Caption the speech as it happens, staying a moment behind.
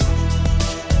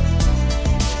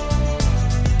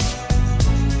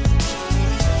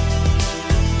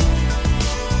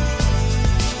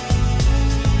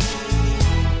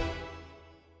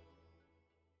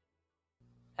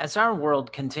As our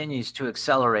world continues to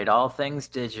accelerate all things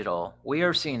digital, we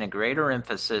are seeing a greater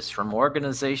emphasis from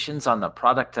organizations on the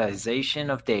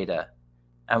productization of data.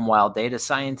 And while data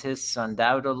scientists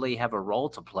undoubtedly have a role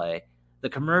to play, the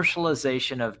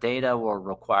commercialization of data will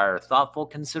require thoughtful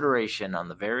consideration on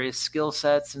the various skill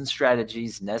sets and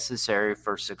strategies necessary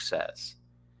for success.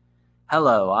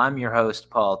 Hello, I'm your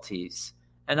host, Paul Teese,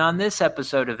 and on this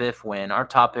episode of If When, our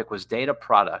topic was data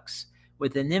products,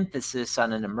 with an emphasis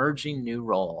on an emerging new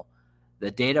role,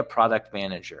 the data product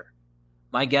manager.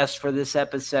 My guest for this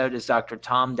episode is Dr.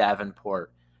 Tom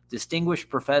Davenport,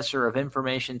 Distinguished Professor of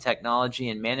Information Technology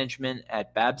and Management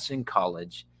at Babson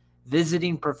College,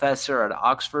 visiting professor at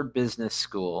Oxford Business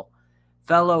School,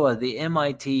 fellow of the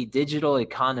MIT Digital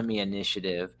Economy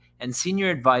Initiative, and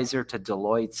senior advisor to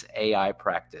Deloitte's AI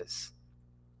practice.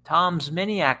 Tom's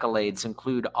many accolades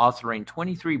include authoring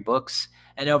 23 books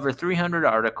and over 300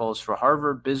 articles for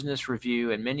Harvard Business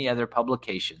Review and many other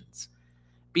publications,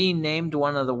 being named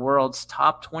one of the world's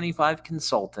top 25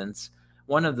 consultants,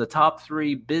 one of the top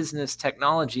 3 business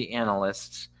technology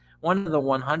analysts, one of the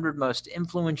 100 most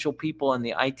influential people in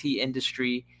the IT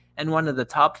industry, and one of the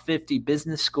top 50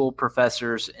 business school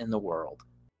professors in the world.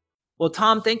 Well,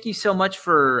 Tom, thank you so much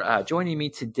for joining me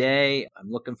today.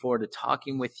 I'm looking forward to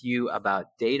talking with you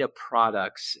about data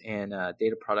products and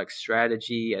data product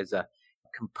strategy as a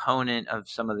component of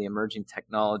some of the emerging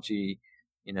technology,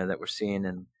 that we're seeing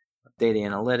in data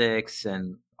analytics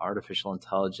and artificial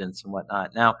intelligence and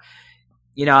whatnot. Now,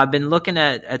 I've been looking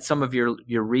at some of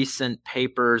your recent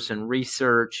papers and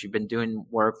research. You've been doing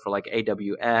work for like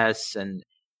AWS and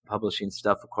publishing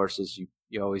stuff, of course, as you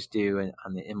always do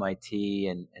on the MIT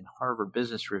and Harvard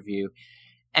Business Review.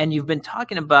 And you've been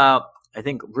talking about, I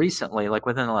think recently, like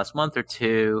within the last month or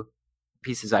two,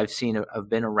 pieces I've seen have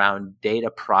been around data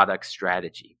product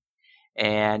strategy.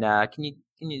 And can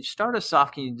you start us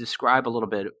off? Can you describe a little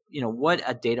bit, what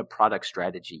a data product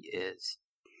strategy is?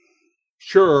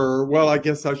 Sure. Well, I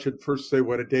guess I should first say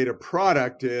what a data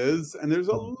product is. And there's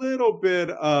a little bit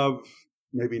of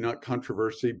maybe not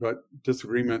controversy, but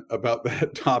disagreement about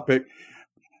that topic.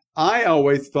 I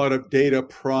always thought of data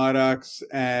products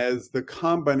as the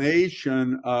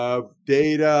combination of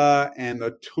data and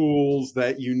the tools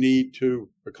that you need to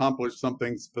accomplish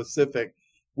something specific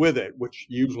with it, which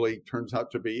usually turns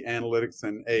out to be analytics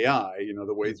and AI,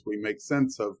 the ways we make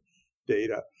sense of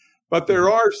data. But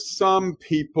there are some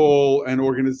people and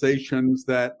organizations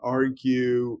that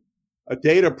argue a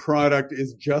data product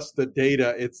is just the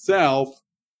data itself,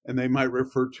 and they might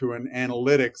refer to an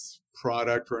analytics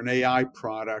product or an AI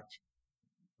product.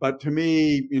 But to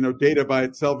me, data by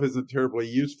itself isn't terribly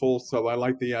useful. So I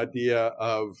like the idea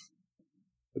of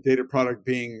a data product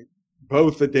being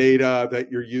both the data that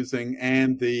you're using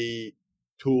and the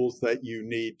tools that you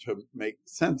need to make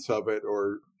sense of it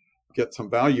or get some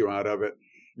value out of it.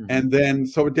 Mm-hmm. And then,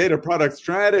 so a data product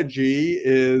strategy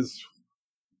is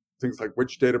things like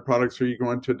which data products are you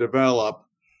going to develop?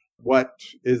 What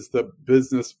is the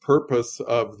business purpose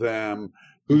of them?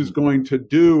 Who's going to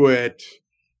do it?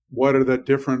 What are the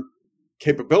different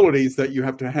capabilities that you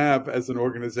have to have as an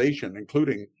organization,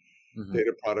 including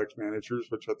data product managers,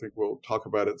 which I think we'll talk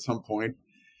about at some point.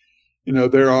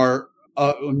 There are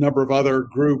a number of other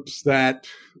groups that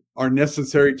are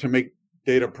necessary to make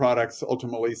data products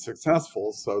ultimately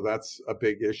successful. So that's a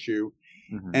big issue.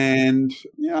 Mm-hmm. And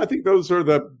I think those are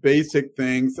the basic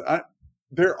things.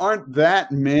 There aren't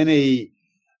that many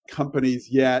companies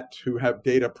yet who have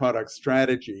data product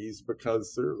strategies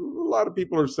because a lot of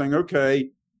people are saying, okay,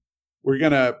 we're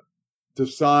going to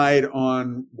decide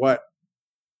on what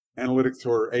analytics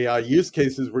or AI use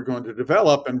cases we're going to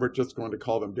develop, and we're just going to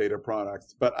call them data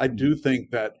products. But I do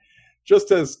think that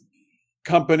just as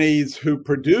companies who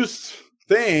produce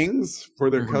things for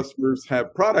their customers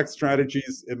have product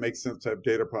strategies, it makes sense to have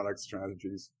data product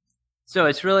strategies. So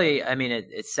it's really,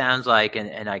 it sounds like,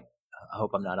 and I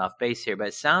hope I'm not off base here, but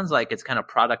it sounds like it's kind of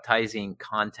productizing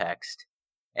context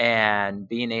and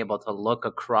being able to look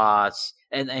across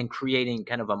and creating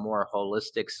kind of a more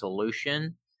holistic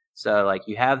solution. So like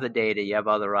you have the data, you have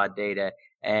other raw data,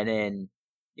 and then,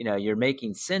 you're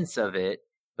making sense of it,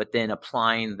 but then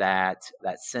applying that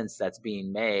sense that's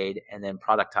being made and then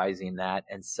productizing that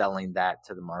and selling that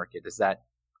to the market. Is that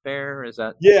fair? Is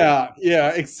that? Yeah.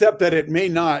 Except that it may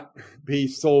not be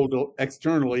sold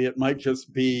externally. It might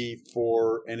just be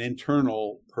for an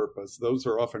internal purpose. Those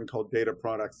are often called data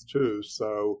products too.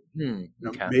 So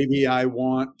maybe I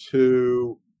want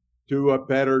to do a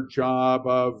better job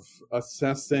of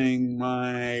assessing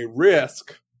my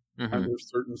risk under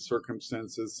certain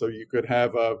circumstances. So you could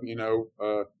have a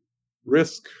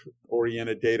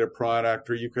risk-oriented data product,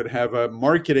 or you could have a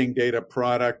marketing data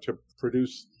product to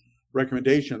produce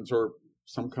recommendations, or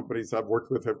some companies I've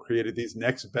worked with have created these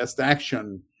next best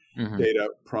action data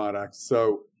products.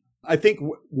 So I think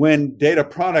when data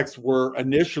products were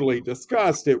initially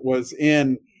discussed, it was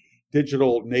in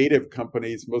digital native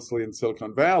companies, mostly in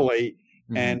Silicon Valley.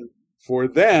 And for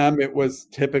them, it was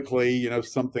typically,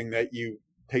 something that you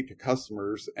take to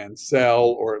customers and sell,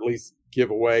 or at least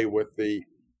give away with the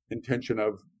intention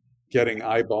of getting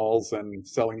eyeballs and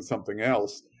selling something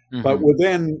else. But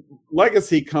within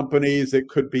legacy companies, it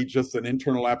could be just an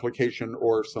internal application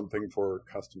or something for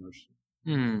customers.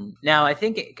 Now, I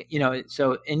think,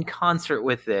 so in concert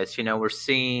with this, we're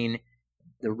seeing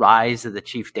the rise of the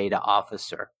chief data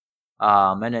officer.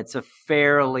 And it's a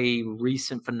fairly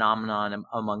recent phenomenon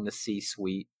among the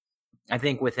C-suite. I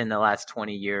think within the last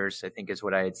 20 years, I think is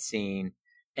what I had seen.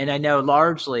 And I know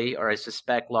largely, or I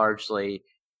suspect largely,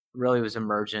 really was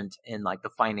emergent in like the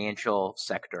financial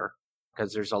sector,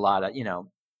 because there's a lot of,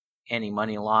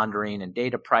 anti-money laundering and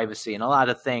data privacy and a lot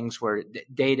of things where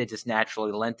data just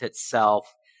naturally lent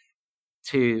itself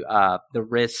to the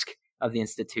risk of the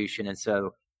institution. And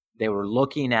so they were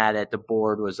looking at it. The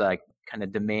board was like kind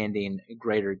of demanding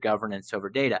greater governance over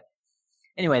data.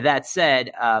 Anyway, that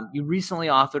said, you recently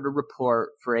authored a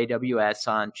report for AWS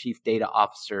on chief data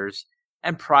officers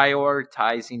and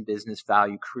prioritizing business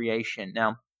value creation.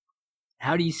 Now,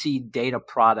 how do you see data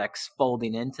products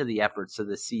folding into the efforts of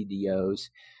the CDOs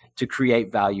to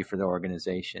create value for their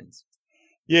organizations?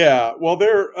 Yeah, well,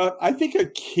 they're, I think, a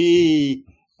key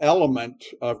element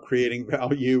of creating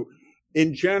value.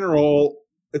 In general,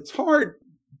 it's hard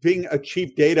being a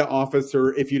chief data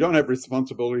officer if you don't have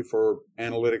responsibility for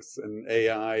analytics and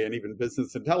AI and even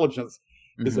business intelligence.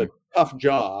 Is a tough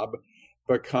job,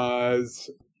 because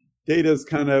data is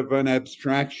kind of an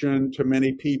abstraction to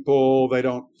many people. They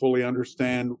don't fully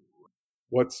understand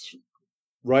what's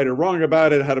right or wrong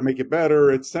about it, how to make it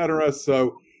better, et cetera.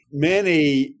 So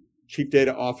many chief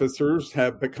data officers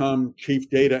have become chief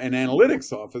data and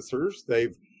analytics officers.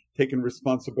 They've taken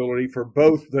responsibility for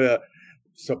both the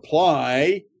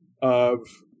supply of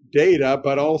data,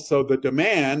 but also the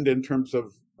demand in terms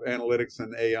of analytics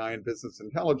and AI and business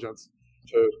intelligence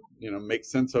to, make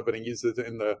sense of it and use it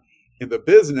in the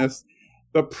business.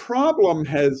 The problem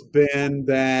has been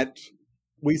that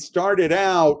we started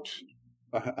out,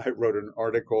 I wrote an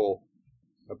article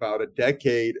about a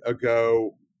decade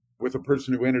ago with a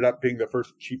person who ended up being the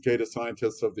first chief data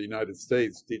scientist of the United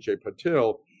States, DJ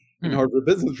Patil, in Harvard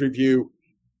Business Review.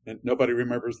 And nobody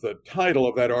remembers the title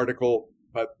of that article,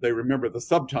 but they remember the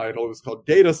subtitle. It was called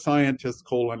Data Scientist,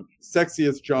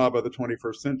 Sexiest Job of the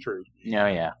 21st Century. Oh,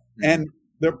 yeah. And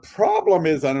the problem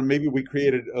is, I don't know, maybe we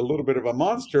created a little bit of a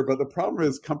monster, but the problem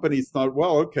is companies thought,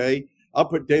 well, okay, I'll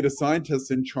put data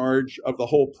scientists in charge of the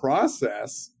whole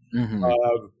process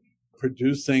of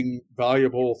producing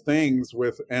valuable things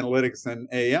with analytics and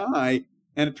AI.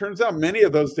 And it turns out many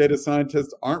of those data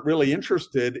scientists aren't really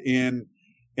interested in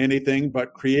anything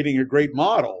but creating a great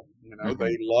model.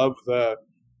 They love the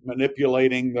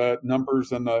manipulating the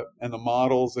numbers and the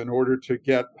models in order to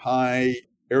get high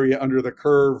area under the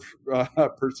curve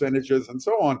percentages and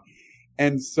so on.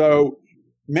 And so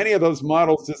many of those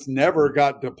models just never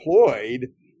got deployed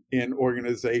in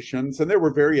organizations. And there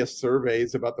were various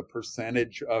surveys about the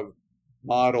percentage of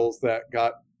models that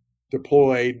got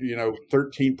deployed,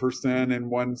 13% in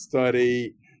one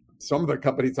study. Some of the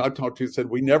companies I've talked to said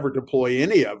we never deploy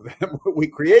any of them. We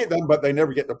create them, but they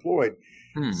never get deployed.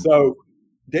 So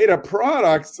data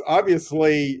products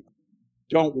obviously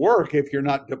don't work if you're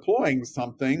not deploying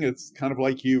something. It's kind of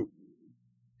like you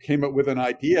came up with an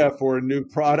idea for a new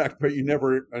product, but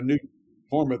a new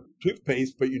form of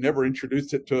toothpaste, but you never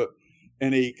introduced it to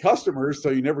any customers, so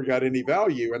you never got any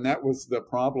value. And that was the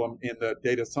problem in the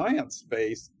data science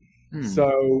space.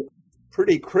 So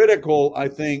pretty critical, I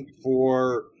think,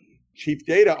 for chief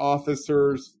data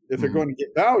officers, if they're going to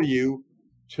get value,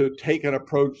 to take an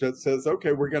approach that says,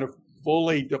 okay, we're going to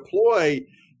fully deploy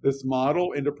this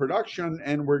model into production,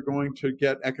 and we're going to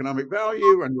get economic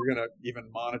value, and we're going to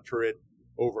even monitor it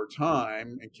over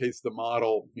time in case the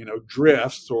model,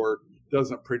 drifts or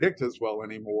doesn't predict as well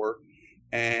anymore.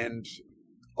 And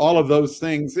all of those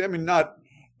things, not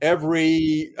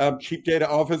every chief data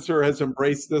officer has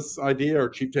embraced this idea, or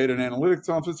chief data and analytics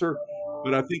officer,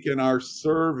 but I think in our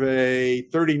survey,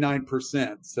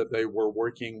 39% said they were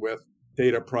working with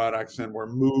data products and were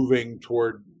moving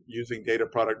toward using data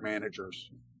product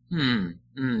managers.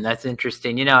 That's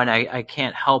interesting. And I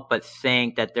can't help but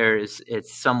think that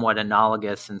it's somewhat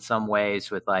analogous in some ways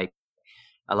with, like,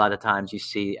 a lot of times you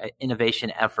see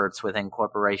innovation efforts within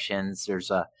corporations.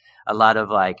 There's a lot of,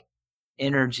 like,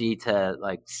 energy to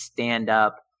like stand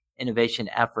up innovation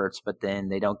efforts, but then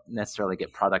they don't necessarily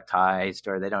get productized,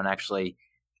 or they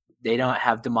don't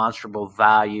have demonstrable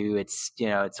value. It's,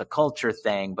 it's a culture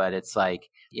thing, but it's like,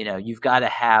 you've got to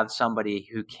have somebody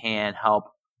who can help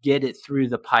get it through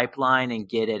the pipeline and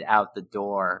get it out the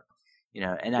door.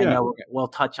 And I know we'll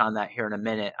touch on that here in a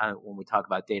minute when we talk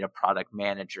about data product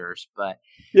managers, but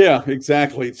yeah,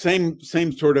 exactly. Same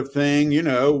sort of thing.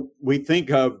 We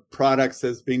think of products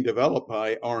as being developed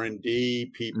by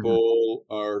R&D people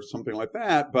or something like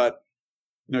that, but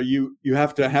you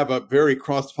have to have a very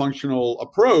cross-functional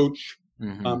approach.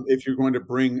 If you're going to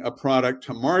bring a product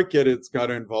to market, it's got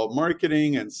to involve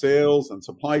marketing and sales and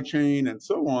supply chain and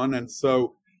so on. And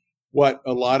so what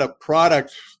a lot of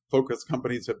product-focused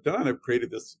companies have done have created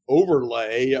this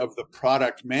overlay of the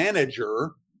product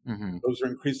manager. Those are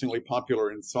increasingly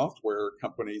popular in software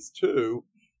companies too,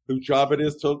 whose job it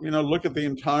is to look at the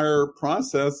entire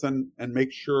process and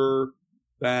make sure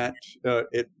that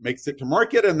it makes it to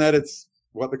market and that it's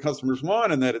what the customers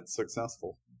want and that it's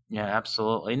successful. Yeah,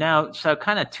 absolutely. Now, so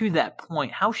kind of to that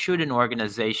point, how should an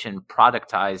organization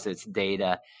productize its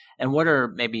data? And what are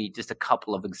maybe just a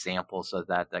couple of examples of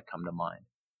that come to mind?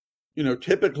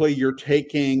 Typically you're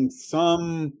taking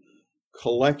some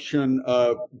collection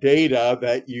of data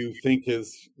that you think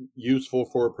is useful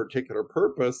for a particular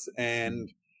purpose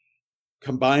and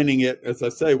combining it, as I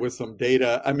say, with some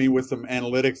data, with some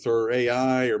analytics or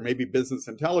AI or maybe business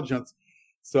intelligence.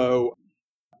 So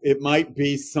it might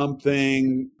be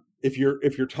something, if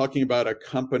you're talking about a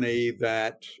company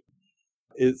that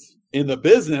is in the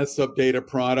business of data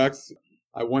products.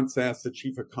 I once asked the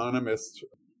chief economist,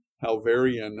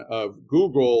 Halvarian of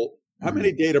Google, how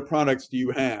many data products do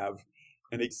you have?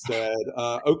 And he said,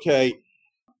 okay,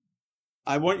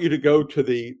 I want you to go to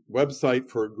the website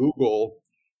for Google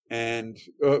and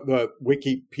the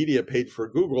Wikipedia page for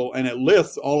Google, and it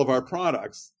lists all of our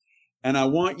products. And I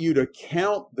want you to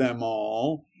count them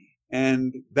all.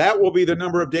 And that will be the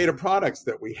number of data products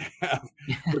that we have,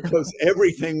 because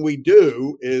everything we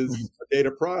do is a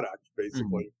data product,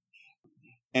 basically.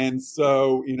 And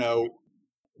so,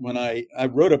 when I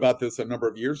wrote about this a number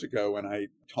of years ago, and I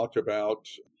talked about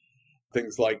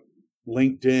things like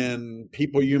LinkedIn,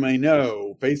 people you may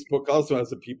know. Facebook also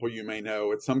has a people you may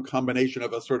know. It's some combination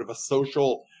of a sort of a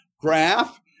social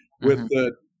graph with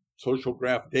the social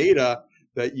graph data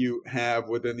that you have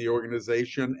within the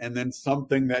organization, and then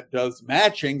something that does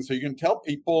matching. So you can tell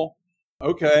people,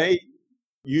 okay,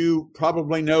 you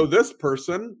probably know this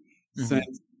person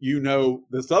since you know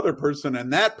this other person,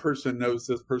 and that person knows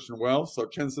this person well. So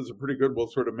chances are pretty good we'll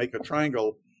sort of make a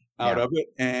triangle out of it.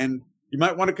 And you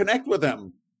might want to connect with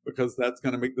them because that's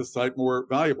going to make the site more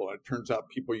valuable. It turns out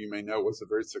people you may know was a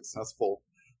very successful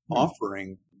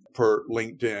offering for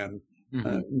LinkedIn.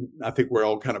 I think we're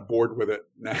all kind of bored with it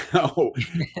now,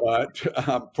 but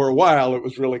for a while it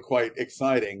was really quite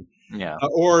exciting. Yeah.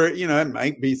 Or, it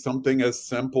might be something as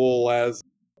simple as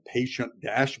a patient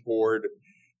dashboard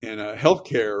in a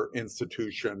healthcare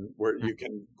institution where you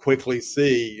can quickly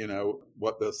see,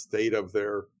 what the state of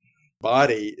their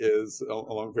body is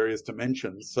along various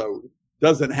dimensions. So it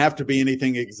doesn't have to be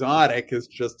anything exotic. It's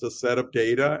just a set of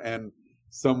data and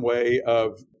some way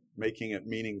of making it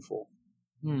meaningful.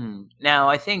 Now,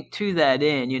 I think to that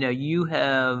end, you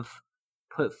have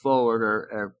put forward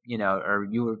or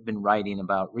you have been writing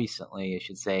about recently, I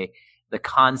should say, the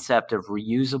concept of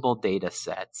reusable data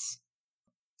sets.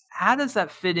 How does that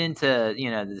fit into,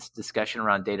 this discussion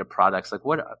around data products? Like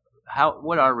what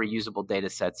are reusable data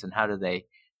sets, and how do they,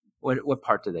 what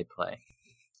part do they play?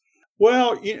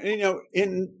 Well,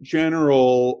 in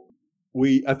general,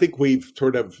 I think we've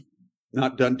sort of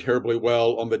not done terribly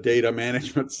well on the data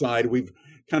management side. We've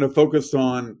kind of focused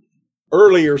on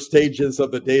earlier stages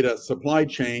of the data supply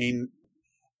chain,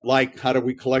 like how do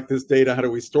we collect this data, how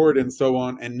do we store it, and so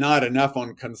on, and not enough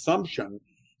on consumption.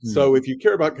 So if you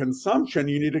care about consumption,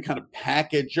 you need to kind of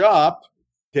package up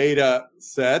data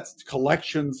sets,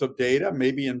 collections of data,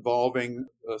 maybe involving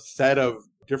a set of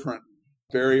different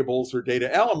variables or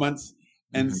data elements,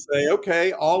 and say,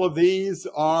 okay, all of these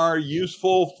are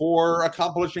useful for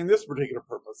accomplishing this particular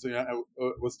purpose. I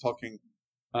was talking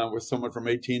with someone from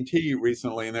AT&T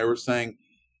recently, and they were saying,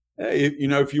 hey,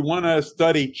 if you want to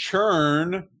study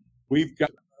churn, we've got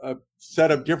a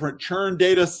set of different churn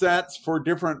data sets for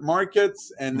different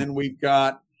markets, and then we've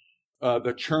got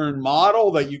the churn model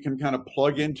that you can kind of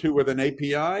plug into with an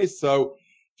API. So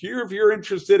if you're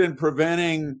interested in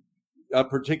preventing a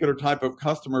particular type of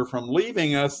customer from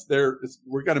leaving us,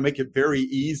 we're going to make it very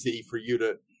easy for you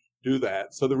to do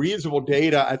that. So the reusable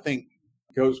data, I think,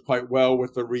 goes quite well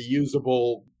with the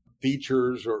reusable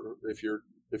features, or if you're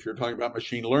if you're talking about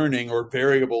machine learning, or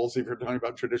variables if you're talking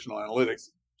about traditional analytics.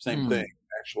 Same thing,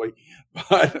 actually.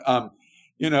 But,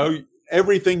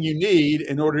 everything you need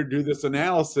in order to do this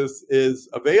analysis is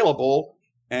available,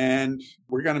 and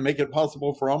we're going to make it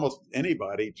possible for almost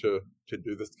anybody to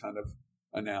do this kind of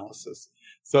analysis.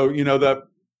 So, the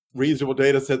reusable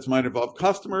data sets might involve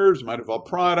customers, might involve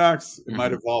products, it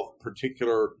might involve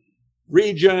particular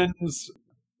regions.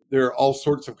 There are all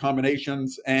sorts of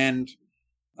combinations. And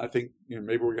I think,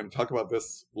 maybe we're going to talk about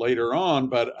this later on,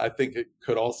 but I think it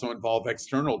could also involve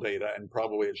external data, and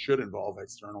probably it should involve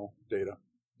external data.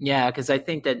 Yeah, because I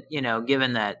think that,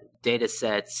 given that data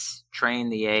sets train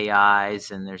the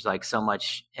AIs, and there's like so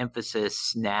much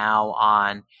emphasis now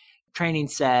on training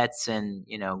sets and,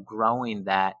 growing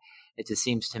that, it just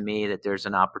seems to me that there's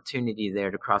an opportunity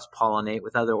there to cross-pollinate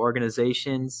with other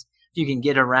organizations. You can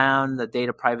get around the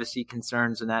data privacy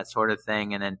concerns and that sort of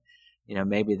thing. And then,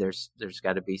 maybe there's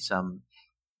got to be some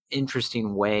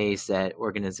interesting ways that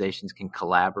organizations can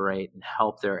collaborate and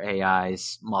help their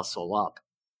AIs muscle up.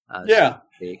 Yeah.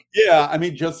 I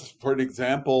mean, just for an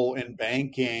example, in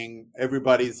banking,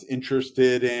 everybody's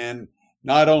interested in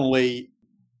not only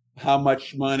how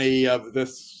much money of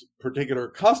this particular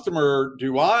customer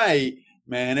do I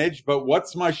manage, but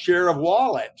what's my share of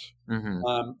wallet?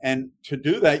 And to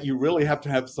do that, you really have to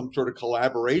have some sort of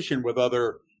collaboration with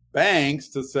other banks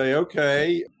to say,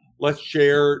 okay, let's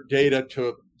share data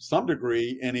to some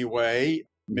degree anyway,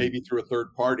 maybe through a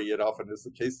third party. It often is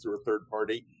the case through a third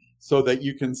party, so that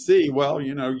you can see, well,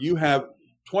 you have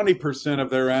 20% of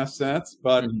their assets,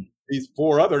 but these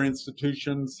 4 other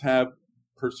institutions have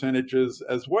percentages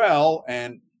as well,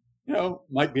 and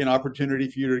might be an opportunity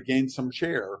for you to gain some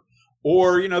share.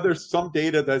 Or there's some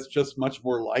data that's just much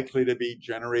more likely to be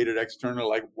generated externally,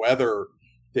 like weather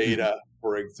data,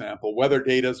 for example. Weather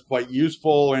data is quite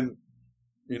useful in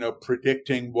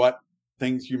predicting what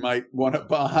things you might want to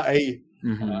buy.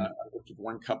 I looked at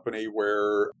one company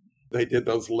where they did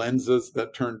those lenses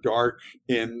that turn dark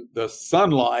in the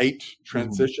sunlight,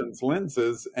 transitions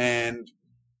lenses, and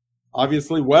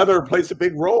obviously weather plays a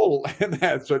big role in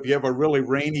that. So if you have a really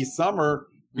rainy summer,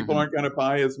 people aren't going to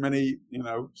buy as many,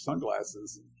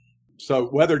 sunglasses. So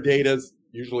weather data is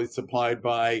usually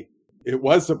it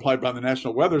was supplied by the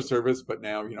National Weather Service, but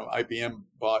now, IBM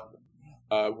bought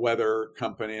a weather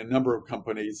company. A number of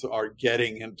companies are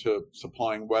getting into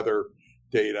supplying weather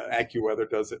data. AccuWeather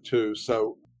does it too.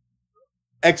 So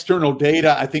external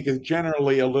data, I think, is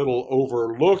generally a little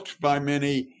overlooked by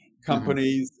many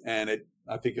companies, and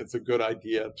I think it's a good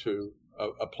idea to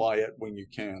apply it when you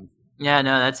can. Yeah,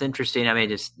 no, that's interesting. I mean,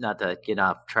 just not to get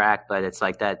off track, but it's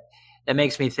like that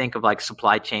makes me think of like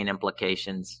supply chain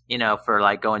implications, for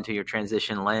like going to your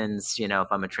transition lens, if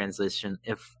I'm a transition,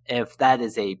 if that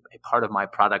is a part of my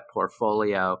product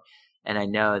portfolio, and I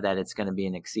know that it's going to be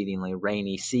an exceedingly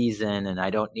rainy season, and I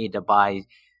don't need to buy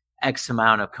X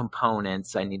amount of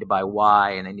components, I need to buy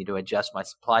Y, and I need to adjust my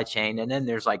supply chain. And then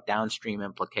there's like downstream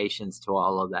implications to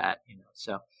all of that,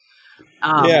 so.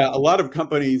 A lot of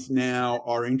companies now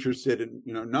are interested in,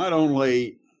 not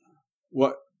only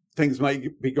what things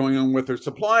might be going on with their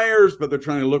suppliers, but they're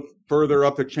trying to look further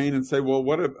up the chain and say, well,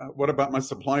 what about my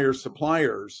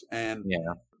suppliers? And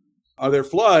are there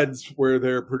floods where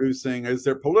they're producing? Is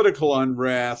there political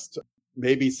unrest?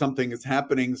 Maybe something is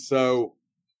happening. So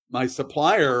my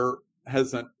supplier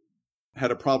hasn't had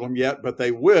a problem yet, but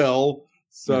they will.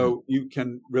 So you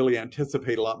can really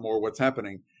anticipate a lot more what's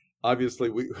happening. Obviously,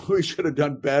 we should have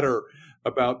done better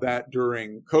about that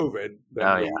during COVID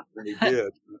than we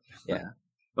did.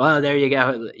 Well, there you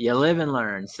go. You live and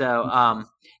learn. So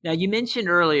now you mentioned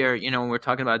earlier, when we're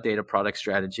talking about data product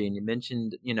strategy, and you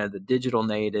mentioned, the digital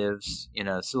natives,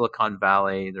 Silicon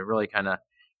Valley, they're really kind of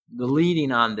the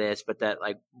leading on this, but that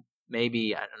like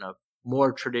maybe, I don't know,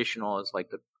 more traditional is like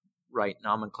the right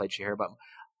nomenclature here, but,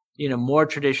 more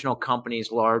traditional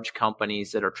companies, large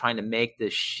companies that are trying to make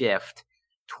this shift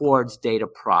towards data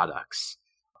products.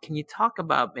 Can you talk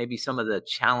about maybe some of the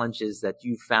challenges that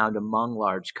you found among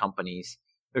large companies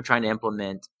who are trying to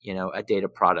implement, a data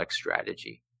product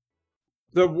strategy?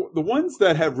 The ones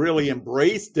that have really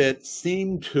embraced it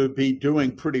seem to be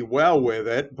doing pretty well with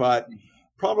it, but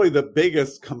probably the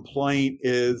biggest complaint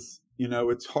is,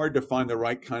 it's hard to find the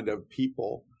right kind of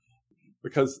people,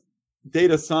 because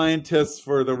data scientists,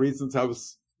 for the reasons I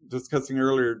was discussing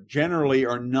earlier, generally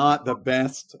are not the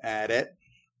best at it,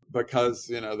 because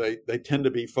they tend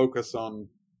to be focused on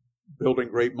building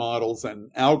great models and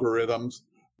algorithms.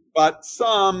 But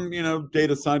some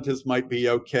data scientists might be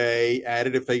okay at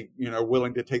it if they are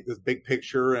willing to take this big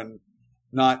picture and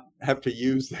not have to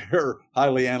use their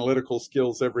highly analytical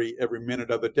skills every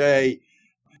minute of the day.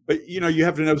 But, you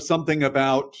have to know something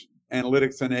about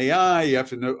analytics and AI. You have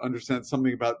to understand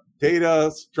something about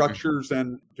data structures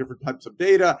and different types of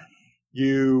data.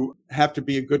 You have to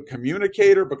be a good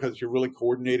communicator because you're really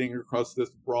coordinating across this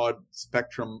broad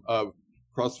spectrum of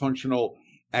cross-functional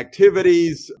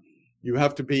activities. You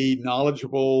have to be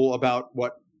knowledgeable about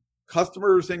what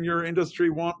customers in your industry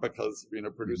want because,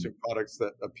 producing products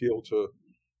that appeal to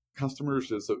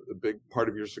customers is a big part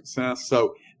of your success.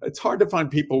 So it's hard to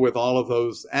find people with all of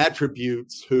those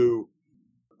attributes who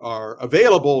are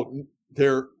available.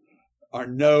 There are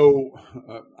no,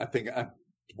 I think I'm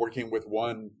working with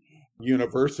one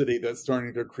university that's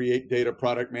starting to create data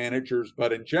product managers,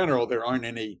 but in general, there aren't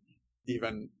any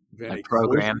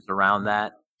programs around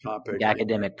that topic.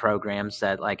 Academic programs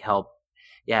that help.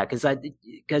 Yeah,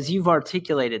 because you've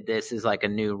articulated this as a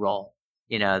new role,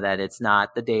 that it's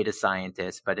not the data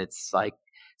scientist, but it's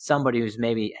somebody who's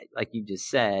maybe, like you just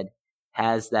said,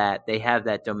 they have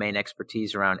that domain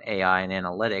expertise around AI and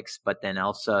analytics, but then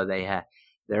also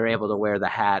they're able to wear the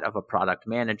hat of a product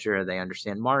manager. They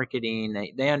understand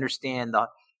marketing. They understand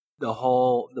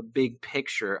the big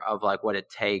picture of what it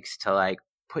takes to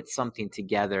put something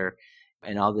together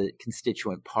and all the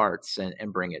constituent parts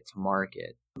and bring it to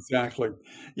market. Exactly.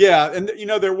 Yeah. And,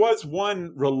 there was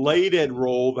one related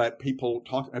role that people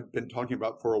have been talking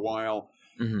about for a while,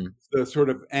 the sort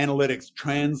of analytics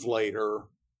translator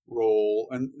role.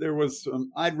 And there was,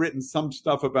 I'd written some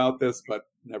stuff about this, but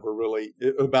never really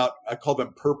I call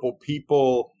them purple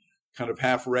people, kind of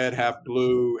half red, half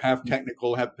blue, half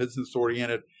technical, half business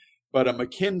oriented. But a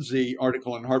McKinsey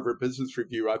article in Harvard Business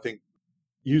Review, I think,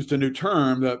 used a new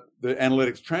term, the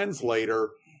analytics translator.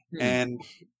 And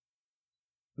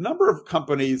a number of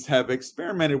companies have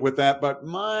experimented with that. But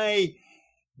my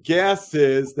guess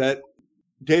is that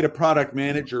data product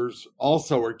managers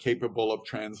also are capable of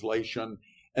translation,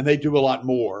 and they do a lot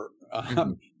more.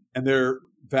 And their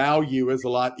value is a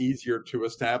lot easier to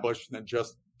establish than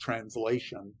just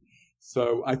translation.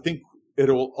 So I think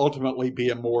it'll ultimately be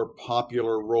a more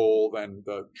popular role than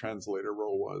the translator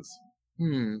role was.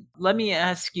 Let me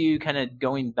ask you, kind of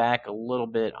going back a little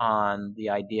bit on the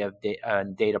idea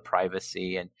of data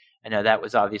privacy. And I know that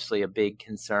was obviously a big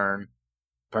concern,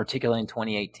 particularly in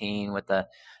 2018 with the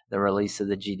release of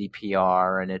the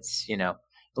GDPR and its,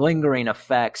 lingering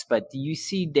effects. But do you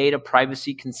see data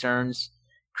privacy concerns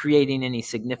creating any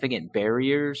significant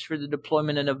barriers for the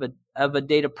deployment of a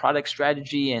data product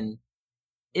strategy? And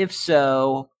if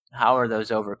so, how are those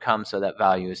overcome so that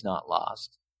value is not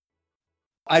lost?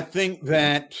 I think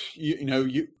that,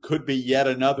 you could be yet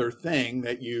another thing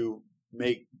that you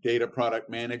make data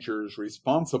product managers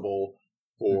responsible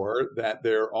for, that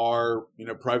there are,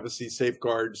 privacy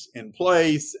safeguards in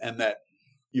place, and that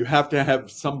you have to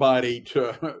have somebody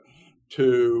to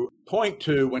point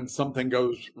to when something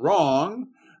goes wrong.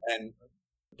 And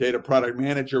data product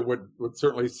manager would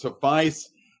certainly suffice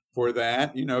for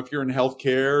that. If you're in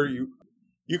healthcare,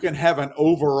 you can have an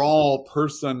overall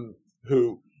person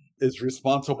who is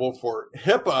responsible for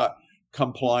HIPAA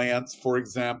compliance, for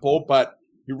example, but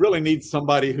you really need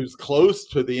somebody who's close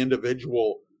to the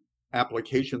individual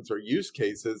applications or use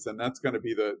cases, and that's going to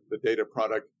be the data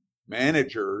product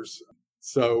managers.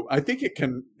 So I think it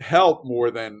can help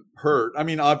more than hurt. I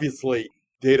mean, obviously,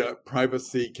 data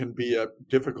privacy can be a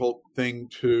difficult thing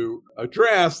to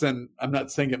address, and I'm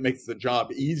not saying it makes the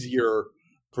job easier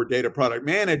for data product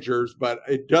managers, but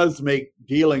it does make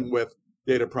dealing with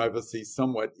data privacy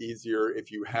somewhat easier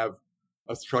if you have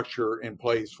a structure in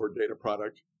place for data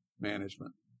product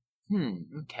management.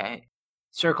 Okay.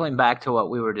 Circling back to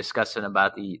what we were discussing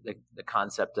about the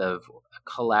concept of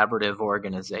collaborative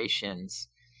organizations,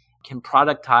 can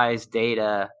productized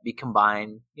data be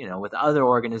combined, with other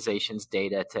organizations'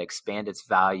 data to expand its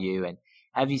value? And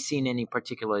have you seen any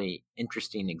particularly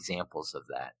interesting examples of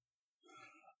that?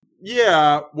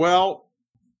 Yeah, well,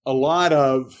 a lot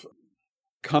of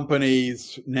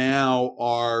companies now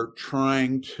are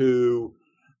trying to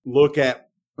look at,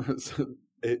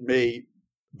 it may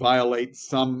violate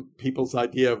some people's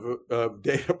idea of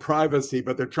data privacy,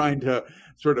 but they're trying to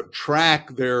sort of track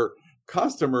their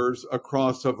customers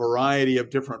across a variety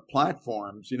of different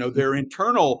platforms. Their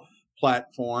internal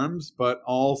platforms, but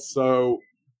also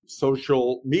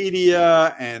social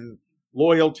media and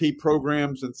loyalty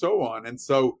programs and so on. And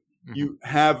so you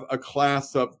have a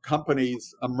class of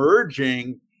companies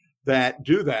emerging that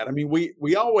do that. I mean,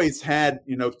 we always had,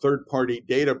 third-party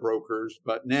data brokers,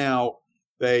 but now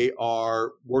they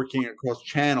are working across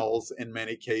channels in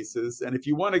many cases. And if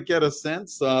you want to get a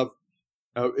sense of,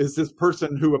 is this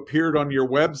person who appeared on your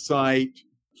website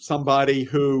somebody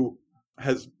who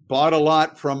has bought a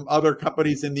lot from other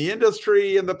companies in the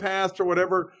industry in the past or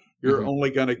whatever, You're only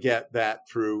going to get that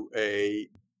through a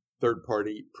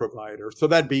third-party provider. So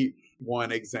that'd be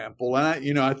one example.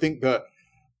 And I think the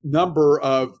number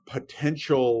of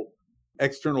potential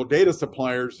external data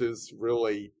suppliers is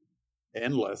really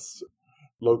endless.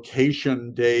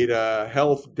 Location data,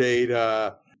 health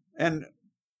data, and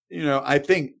I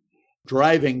think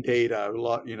driving data. A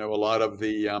lot of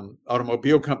the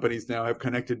automobile companies now have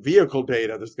connected vehicle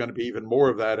data. There's going to be even more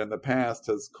of that in the past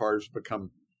as cars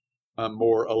become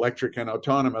more electric and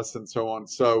autonomous and so on.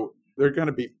 So there are going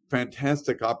to be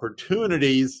fantastic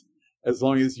opportunities as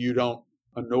long as you don't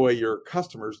annoy your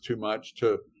customers too much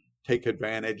to take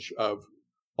advantage of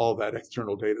all that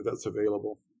external data that's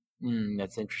available.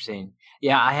 That's interesting.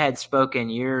 Yeah, I had spoken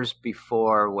years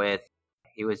before with,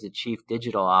 he was the chief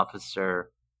digital officer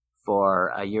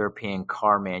for a European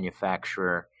car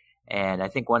manufacturer. And I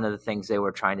think one of the things they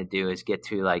were trying to do is get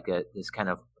to like this kind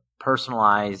of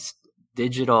personalized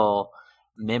digital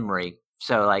memory.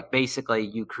 So like basically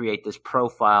you create this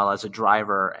profile as a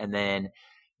driver, and then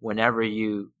whenever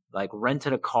you like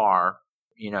rented a car,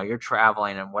 you're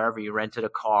traveling, and wherever you rented a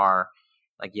car,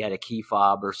 like you had a key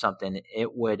fob or something,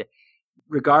 it would,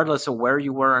 regardless of where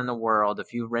you were in the world,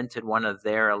 if you rented one of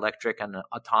their electric and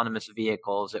autonomous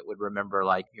vehicles, it would remember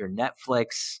like your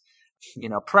Netflix,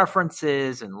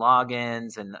 preferences and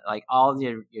logins and like all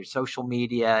your social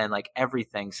media and like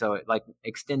everything. So it like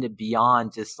extended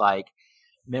beyond just like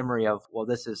memory of, well,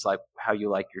 this is like how you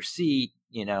like your seat,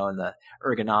 and the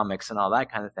ergonomics and all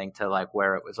that kind of thing, to like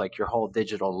where it was like your whole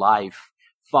digital life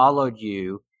followed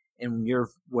you in your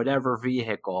whatever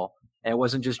vehicle. And it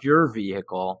wasn't just your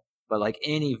vehicle, but like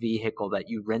any vehicle that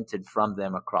you rented from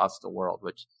them across the world,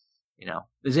 which,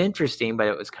 is interesting, but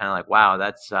it was kind of like, wow,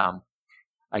 that's,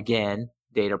 again,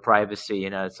 data privacy,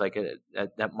 it's like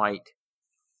that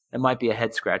might be a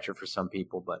head scratcher for some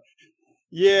people, but.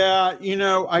 Yeah.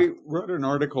 I wrote an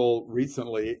article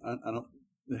recently.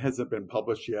 It hasn't been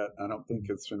published yet. I don't think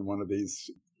it's in one of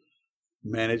these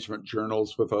management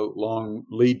journals with a long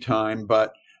lead time,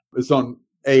 but it's on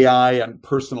AI and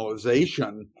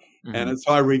personalization. And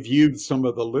so I reviewed some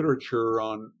of the literature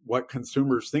on what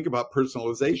consumers think about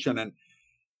personalization. And it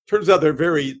turns out they're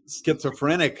very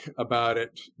schizophrenic about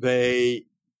it. They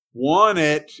want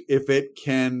it if it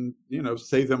can,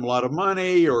 save them a lot of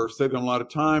money or save them a lot of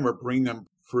time or bring them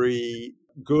free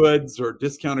goods or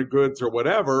discounted goods or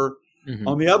whatever.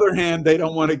 On the other hand, they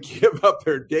don't want to give up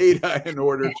their data in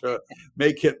order to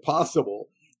make it possible.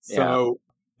 So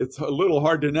it's a little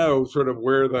hard to know sort of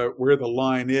where the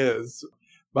line is.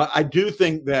 But I do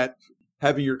think that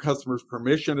having your customers'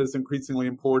 permission is increasingly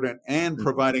important, and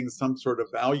providing some sort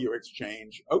of value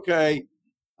exchange. Okay,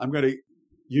 I'm going to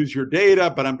use your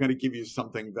data, but I'm going to give you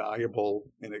something valuable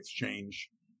in exchange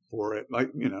for it. Like,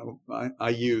 I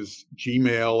use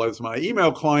Gmail as my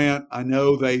email client. I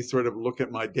know they sort of look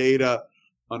at my data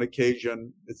on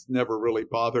occasion. It's never really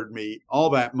bothered me all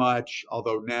that much,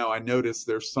 although now I notice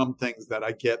there's some things that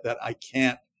I get that I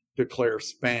can't declare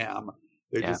spam.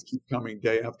 They just keep coming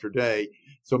day after day.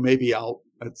 So maybe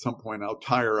at some point I'll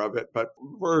tire of it. But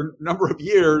for a number of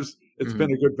years, it's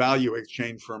been a good value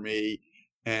exchange for me.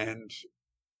 And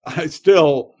I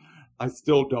still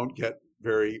don't get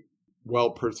very well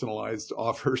personalized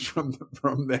offers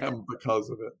from them because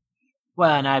of it.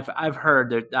 Well, and I've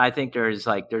heard that, I think there's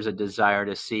a desire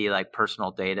to see like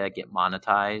personal data get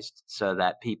monetized so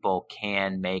that people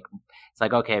can make, it's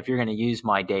like, okay, if you're going to use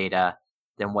my data,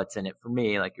 then what's in it for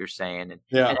me, like you're saying. And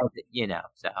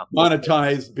so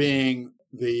monetized being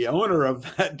the owner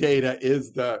of that data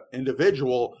is the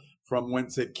individual from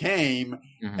whence it came,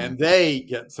 and they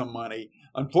get some money.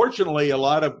 Unfortunately, a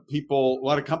lot of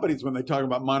companies, when they talk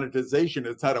about monetization,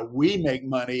 it's how do we make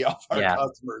money off our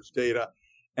customers' data.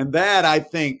 And that, I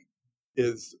think,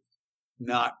 is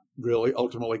not really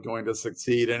ultimately going to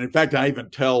succeed. And in fact, I even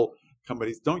tell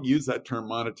companies, don't use that term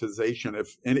monetization.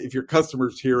 If your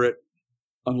customers hear it,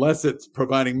 unless it's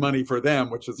providing money for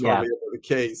them, which is hardly ever the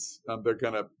case, they're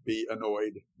going to be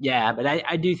annoyed. Yeah, but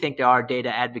I do think there are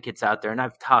data advocates out there. And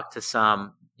I've talked to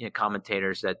some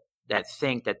commentators that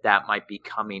think that might be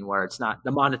coming, where it's not,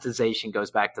 the monetization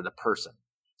goes back to the person.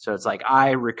 So it's like,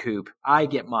 I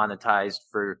get monetized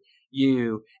for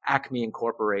you, Acme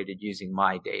Incorporated, using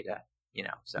my data,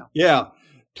 so. Yeah.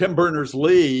 Tim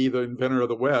Berners-Lee, the inventor of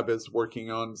the web, is working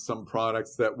on some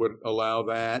products that would allow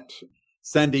that.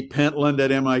 Sandy Pentland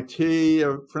at MIT,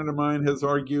 a friend of mine, has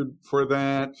argued for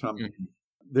that.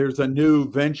 There's a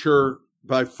new venture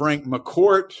by Frank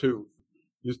McCourt, who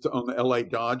used to own the LA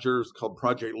Dodgers, called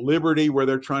Project Liberty, where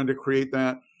they're trying to create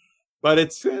that. But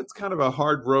it's kind of a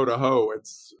hard row to hoe.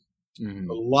 It's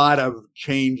a lot of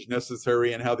change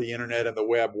necessary in how the internet and the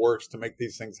web works to make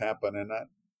these things happen. And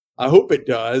I hope it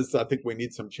does. I think we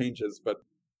need some changes, but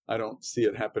I don't see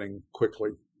it happening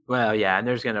quickly. Well, yeah, and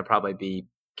there's going to probably be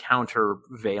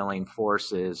countervailing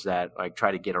forces that like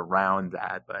try to get around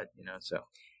that, but so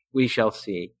we shall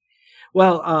see.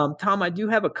 Well, Tom, I do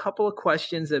have a couple of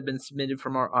questions that have been submitted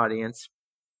from our audience.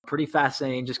 Pretty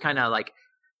fascinating, just kind of like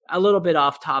a little bit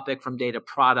off topic from data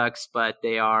products, but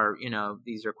they are,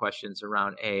 these are questions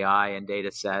around AI and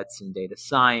data sets and data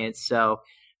science. So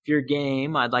if you're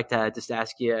game, I'd like to just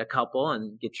ask you a couple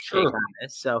and get your take on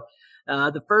this. So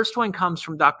the first one comes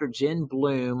from Dr. Jen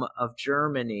Bloom of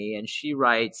Germany, and she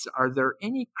writes, are there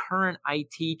any current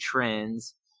IT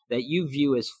trends that you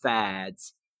view as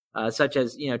fads, such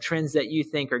as, trends that you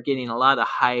think are getting a lot of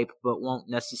hype but won't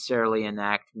necessarily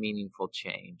enact meaningful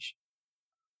change?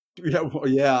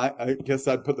 Yeah, I guess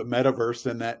I'd put the metaverse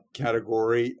in that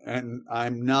category. And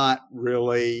I'm not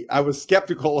really, I was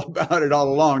skeptical about it all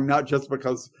along, not just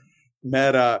because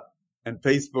Meta and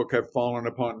Facebook have fallen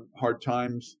upon hard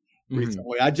times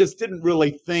recently. I just didn't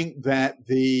really think that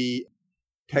the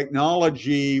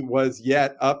technology was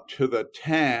yet up to the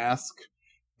task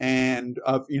and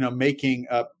of, making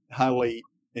a highly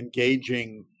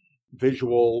engaging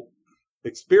visual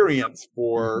experience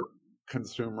for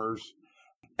consumers.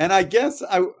 And I guess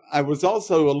I was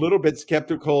also a little bit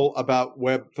skeptical about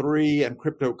Web3 and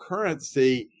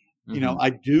cryptocurrency. I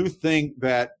do think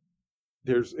that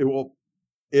it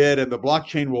and the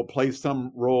blockchain will play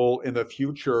some role in the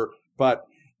future. But,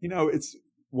 it's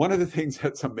one of the things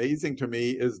that's amazing to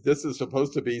me is this is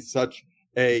supposed to be such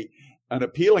an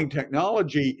appealing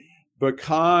technology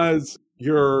because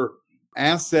your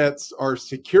assets are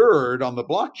secured on the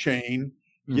blockchain,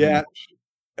 yet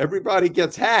everybody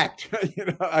gets hacked.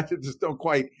 I just don't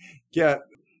quite get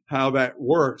how that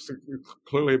works.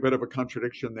 Clearly a bit of a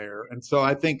contradiction there. And so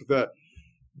I think the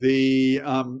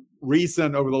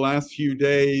recent, over the last few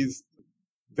days,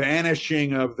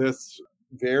 vanishing of this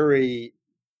very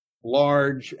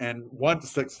large and once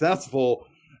successful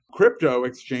crypto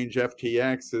exchange,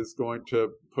 FTX, is going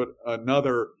to put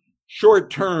another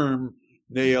short-term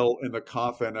nail in the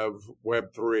coffin of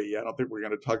Web3. I don't think we're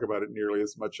going to talk about it nearly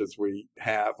as much as we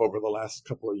have over the last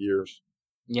couple of years.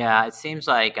 Yeah, it seems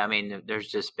like,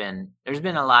 there's been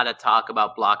a lot of talk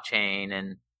about blockchain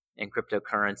and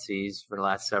cryptocurrencies for the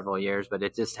last several years, but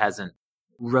it just hasn't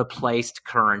replaced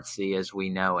currency as we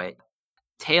know it.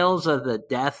 Tales of the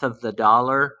death of the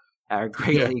dollar are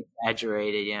greatly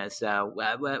exaggerated. So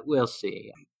we'll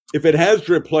see. If it has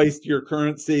replaced your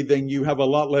currency, then you have a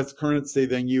lot less currency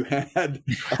than you had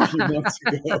a few months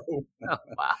ago. Oh,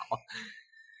 wow.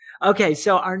 Okay,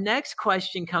 so our next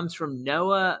question comes from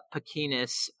Noah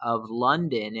Pakinis of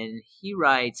London, and he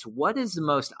writes, what is the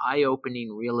most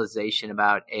eye-opening realization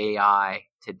about AI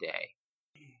today?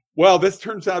 Well, this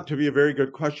turns out to be a very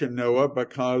good question, Noah,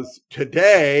 because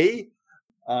today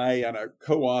I and a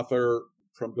co-author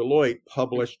from Deloitte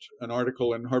published an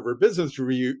article in Harvard Business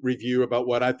Review about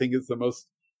what I think is the most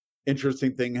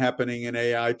interesting thing happening in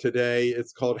AI today.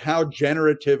 It's called How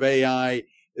Generative AI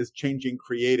is Changing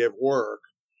Creative Work.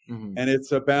 And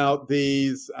it's about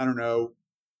these, I don't know,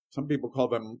 some people call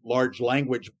them large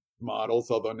language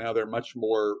models, although now they're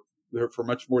for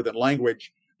much more than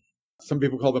language. Some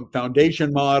people call them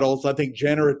foundation models. I think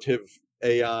generative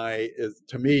AI is,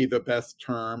 to me, the best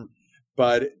term.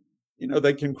 But,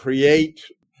 they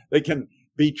can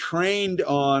be trained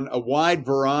on a wide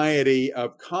variety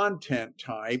of content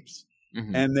types,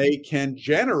 and they can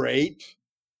generate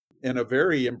in a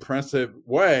very impressive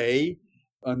way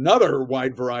another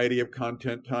wide variety of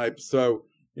content types. So,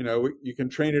 you can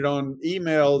train it on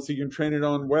emails, you can train it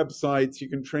on websites, you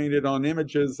can train it on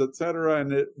images, etc.,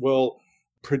 and it will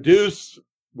produce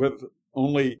with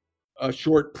only a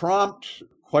short prompt,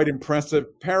 quite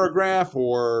impressive paragraph,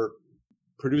 or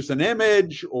produce an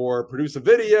image, or produce a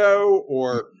video,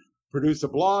 or produce a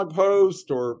blog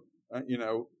post, or,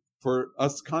 for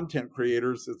us content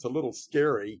creators, it's a little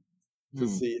scary to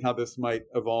see how this might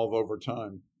evolve over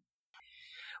time.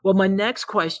 Well, my next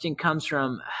question comes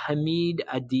from Hamid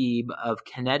Adib of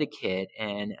Connecticut,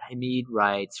 and Hamid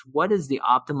writes, what is the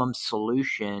optimum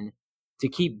solution to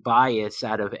keep bias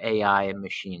out of AI and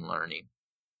machine learning?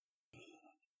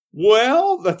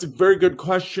 Well, that's a very good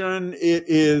question.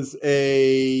 It's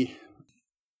a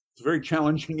very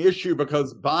challenging issue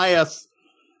because bias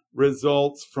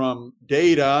results from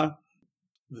data.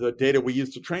 The data we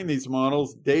use to train these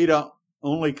models, data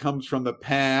only comes from the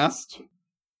past.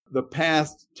 The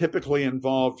past typically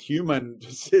involved human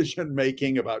decision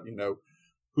making about,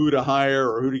 who to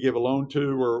hire or who to give a loan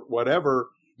to or whatever.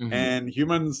 And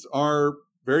humans are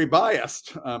very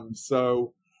biased.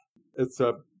 So it's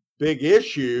a big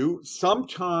issue.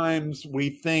 Sometimes we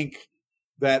think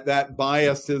that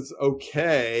bias is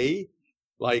okay.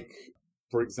 Like,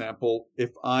 for example,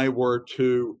 if I were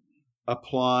to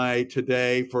apply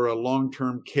today for a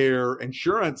long-term care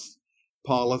insurance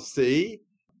policy,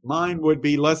 mine would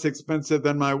be less expensive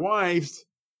than my wife's.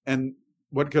 And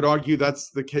one could argue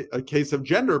that's a case of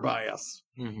gender bias,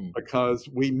 because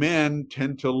we men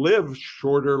tend to live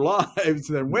shorter lives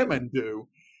than women do.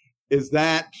 Is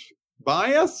that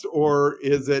bias, or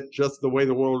is it just the way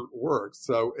the world works?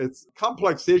 So it's a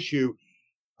complex issue.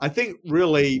 I think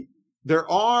really there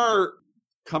are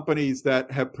companies that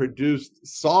have produced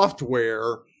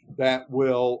software that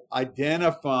will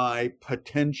identify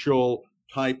potential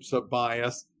types of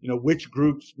bias, which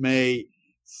groups may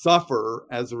suffer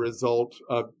as a result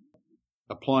of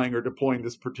applying or deploying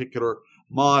this particular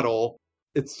model.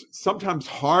 It's sometimes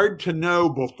hard to know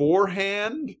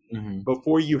beforehand,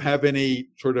 before you have any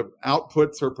sort of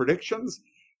outputs or predictions,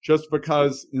 just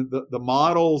because the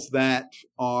models that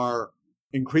are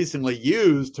increasingly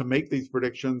used to make these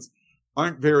predictions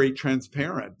aren't very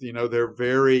transparent.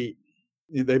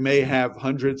 They may have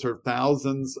hundreds or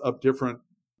thousands of different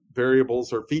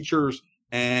variables or features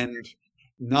and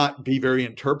not be very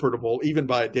interpretable, even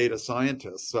by a data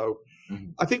scientist. So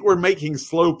I think we're making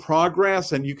slow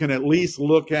progress, and you can at least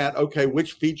look at, okay,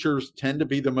 which features tend to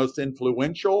be the most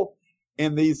influential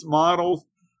in these models,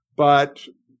 but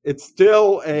it's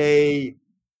still in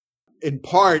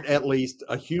part at least,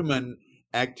 a human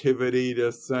activity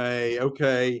to say,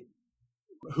 okay,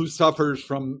 who suffers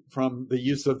from the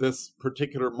use of this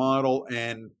particular model,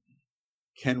 and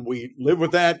can we live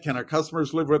with that? Can our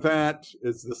customers live with that?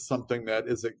 Is this something that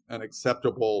is an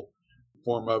acceptable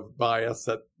form of bias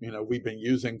that we've been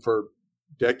using for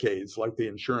decades, like the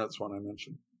insurance one I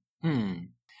mentioned?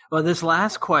 Well, this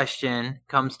last question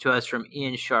comes to us from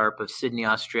Ian Sharp of Sydney,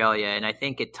 Australia, and I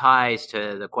think it ties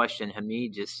to the question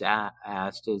Hamid just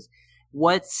asked, is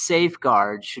what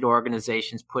safeguards should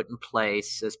organizations put in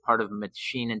place as part of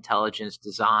machine intelligence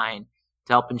design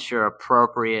to help ensure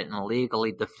appropriate and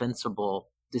legally defensible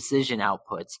decision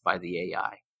outputs by the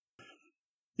AI?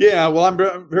 Yeah, well,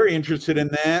 I'm very interested in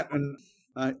that. And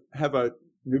I have a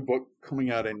new book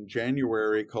coming out in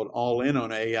January called All In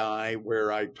on AI,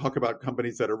 where I talk about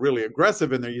companies that are really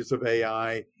aggressive in their use of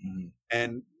AI.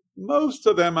 And most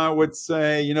of them, I would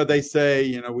say, they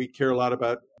say, we care a lot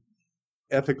about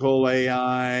ethical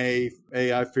AI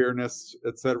fairness,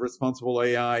 et cetera, responsible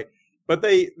AI. But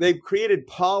they've created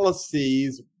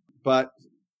policies, but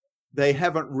they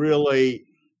haven't really,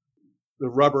 the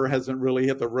rubber hasn't really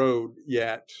hit the road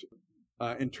yet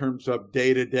in terms of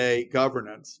day-to-day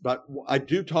governance. But I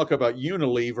do talk about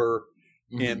Unilever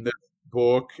in this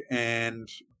book, and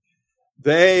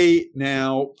they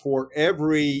now, for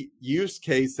every use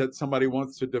case that somebody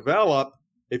wants to develop,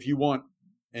 if you want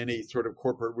any sort of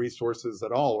corporate resources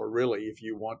at all, or really if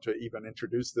you want to even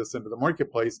introduce this into the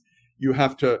marketplace, you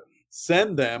have to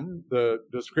send them the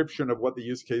description of what the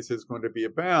use case is going to be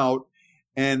about.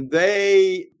 And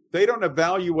they don't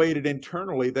evaluate it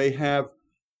internally. They have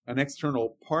an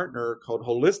external partner called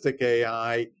Holistic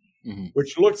AI,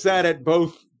 which looks at it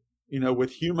both,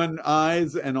 with human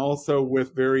eyes and also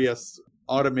with various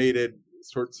automated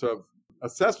sorts of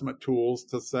assessment tools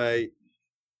to say,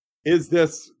 is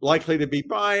this likely to be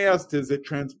biased? Is it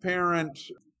transparent?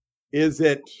 Is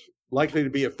it likely to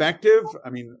be effective? I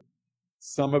mean,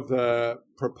 some of the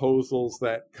proposals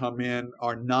that come in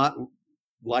are not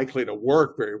likely to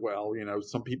work very well.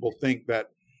 Some people think that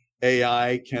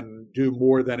AI can do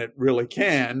more than it really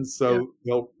can. So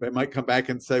they might come back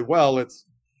and say, well, it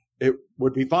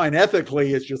would be fine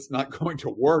ethically. It's just not going to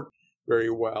work very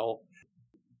well.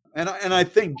 And I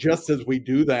think just as we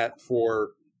do that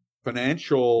for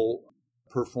financial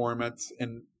performance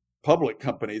in public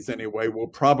companies anyway, we'll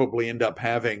probably end up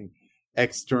having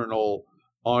external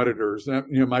auditors.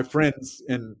 My friends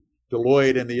in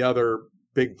Deloitte and the other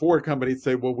big four companies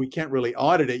say, well, we can't really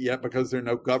audit it yet because there are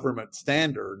no government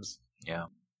standards. Yeah.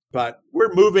 But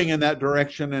we're moving in that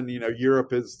direction. And,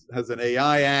 Europe has an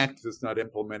AI Act that's not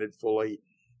implemented fully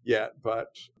yet.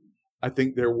 But I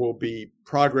think there will be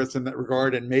progress in that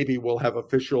regard. And maybe we'll have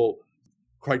official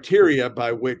criteria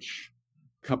by which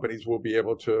companies will be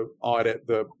able to audit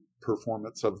the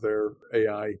performance of their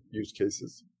AI use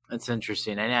cases. That's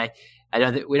interesting. And I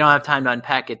don't think we don't have time to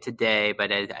unpack it today,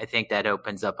 but I think that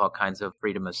opens up all kinds of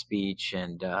freedom of speech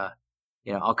and,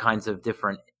 all kinds of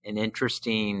different and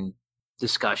interesting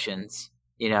discussions,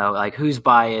 like whose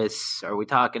bias are we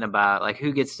talking about? Like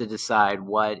who gets to decide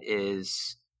who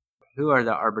are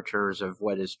the arbiters of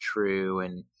what is true?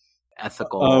 And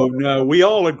ethical. Oh, no, we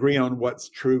all agree on what's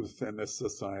truth in this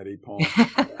society, Paul.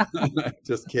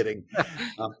 Just kidding.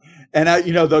 Um,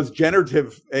 those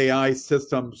generative AI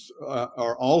systems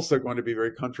are also going to be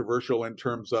very controversial in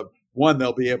terms of, one,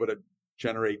 they'll be able to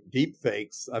generate deep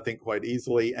fakes, I think, quite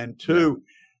easily. And two,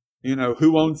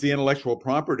 who owns the intellectual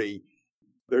property?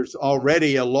 There's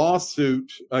already a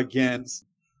lawsuit against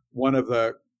one of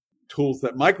the tools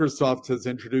that Microsoft has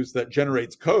introduced that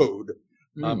generates code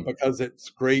because it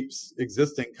scrapes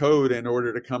existing code in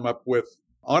order to come up with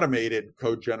automated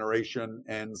code generation.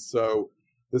 And so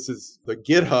this is the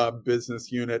GitHub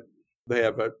business unit. They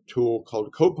have a tool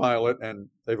called Copilot, and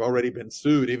they've already been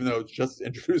sued, even though it's just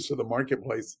introduced to the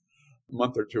marketplace a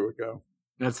month or two ago.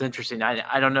 That's interesting.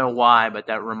 I don't know why, but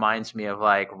that reminds me of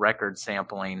like record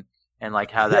sampling and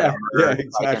like how that emerged,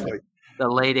 exactly. Like in the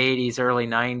late 80s, early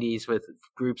 90s with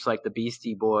groups like the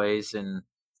Beastie Boys, and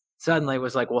suddenly it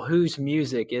was like, well, whose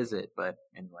music is it? But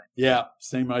anyway. Yeah,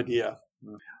 same idea.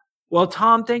 Well,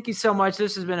 Tom, thank you so much.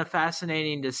 This has been a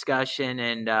fascinating discussion,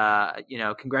 and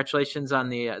congratulations on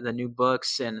the new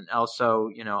books, and also,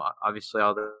 obviously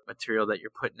all the material that you're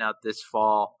putting out this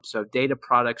fall. So, data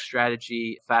product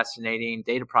strategy, fascinating.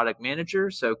 Data product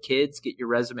manager. So, kids, get your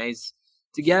resumes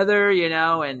together.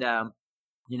 And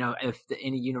if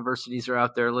any universities are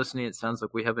out there listening, it sounds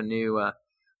like we have a new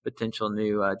potential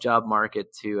new job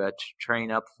market to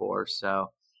train up for.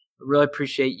 So, I really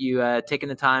appreciate you taking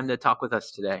the time to talk with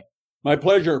us today. My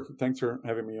pleasure. Thanks for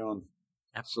having me on.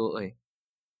 Absolutely.